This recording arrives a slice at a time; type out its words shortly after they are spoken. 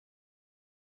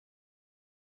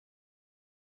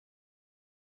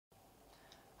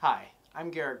Hi,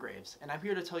 I'm Garrett Graves, and I'm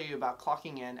here to tell you about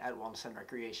clocking in at Wellness and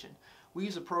Recreation. We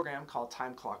use a program called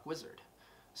Time Clock Wizard.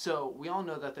 So we all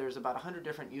know that there's about 100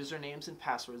 different usernames and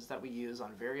passwords that we use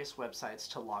on various websites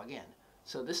to log in.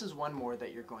 So this is one more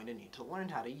that you're going to need to learn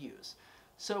how to use.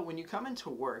 So when you come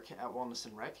into work at Wellness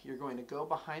and Rec, you're going to go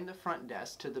behind the front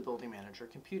desk to the building manager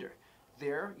computer.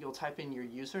 There, you'll type in your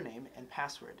username and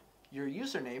password. Your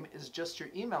username is just your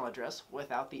email address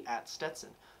without the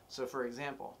 @Stetson. So for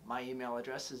example, my email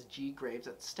address is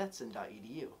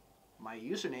ggraves@stetson.edu. My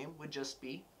username would just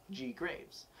be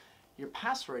ggraves. Your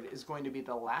password is going to be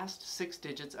the last 6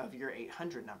 digits of your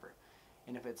 800 number.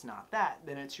 And if it's not that,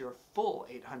 then it's your full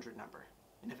 800 number.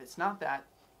 And if it's not that,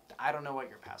 I don't know what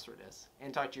your password is.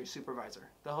 And talk to your supervisor.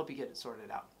 They'll help you get it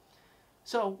sorted out.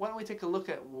 So why don't we take a look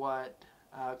at what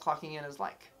clocking in is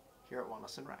like here at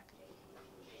Wellness and Rec.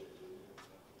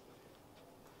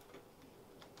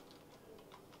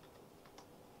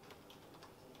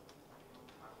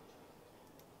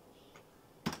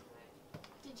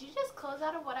 Did you just close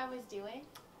out of what I was doing?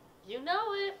 You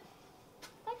know it.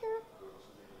 Bye, girl.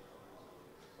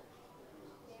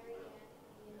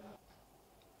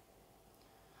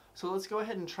 So let's go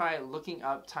ahead and try looking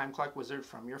up Time Clock Wizard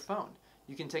from your phone.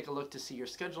 You can take a look to see your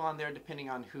schedule on there depending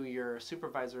on who your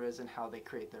supervisor is and how they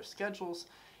create their schedules.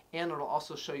 And it'll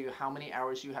also show you how many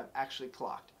hours you have actually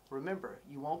clocked. Remember,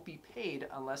 you won't be paid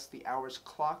unless the hours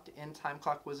clocked in Time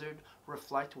Clock Wizard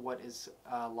reflect what is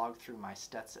logged through my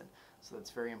Stetson. So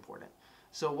that's very important.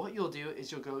 So what you'll do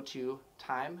is you'll go to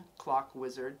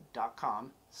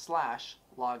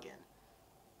timeclockwizard.com/login.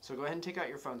 So go ahead and take out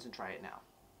your phones and try it now.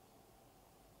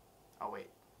 Oh wait.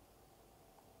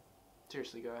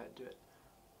 Seriously, go ahead and do it.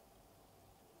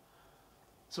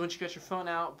 So once you got your phone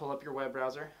out, pull up your web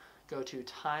browser, go to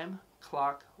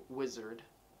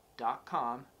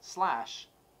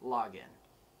timeclockwizard.com/login.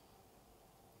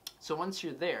 So once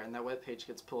you're there and that web page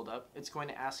gets pulled up, it's going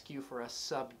to ask you for a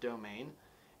subdomain,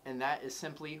 and that is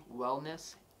simply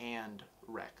wellness and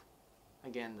rec.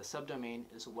 Again, the subdomain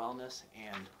is wellness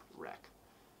and rec.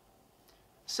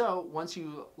 So once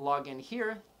you log in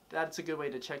here, that's a good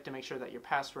way to check to make sure that your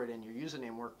password and your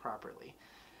username work properly.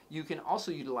 You can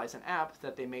also utilize an app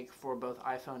that they make for both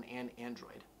iPhone and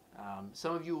Android.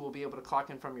 Some of you will be able to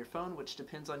clock in from your phone, which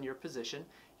depends on your position.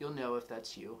 You'll know if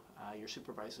that's you. Your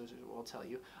supervisors will tell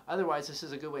you. Otherwise, this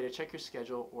is a good way to check your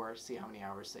schedule or see how many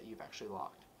hours that you've actually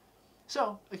logged.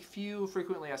 So, a few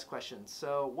frequently asked questions.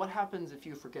 So, what happens if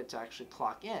you forget to actually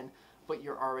clock in, but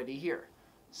you're already here?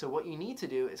 So what you need to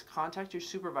do is contact your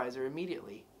supervisor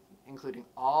immediately, including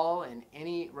all and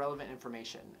any relevant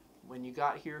information. When you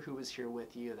got here, who was here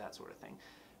with you, that sort of thing.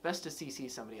 Best to CC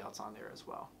somebody else on there as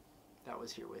well that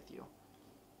was here with you.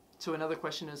 So another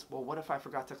question is, well, what if I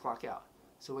forgot to clock out?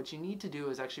 So what you need to do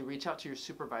is actually reach out to your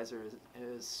supervisor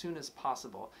as soon as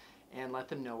possible and let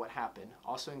them know what happened.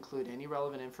 Also include any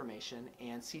relevant information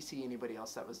and CC anybody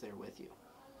else that was there with you.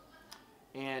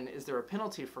 And is there a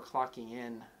penalty for clocking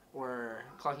in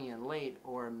late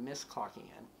or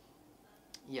misclocking in?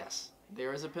 Yes,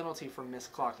 there is a penalty for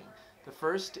misclocking. The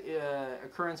first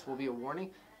occurrence will be a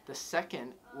warning. The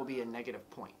second will be a negative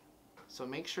point. So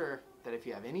make sure that if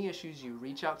you have any issues, you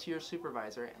reach out to your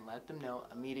supervisor and let them know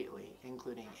immediately,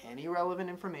 including any relevant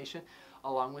information,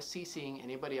 along with CCing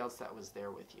anybody else that was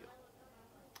there with you.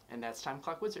 And that's Time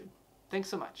Clock Wizard. Thanks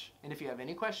so much. And if you have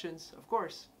any questions, of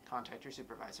course, contact your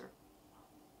supervisor.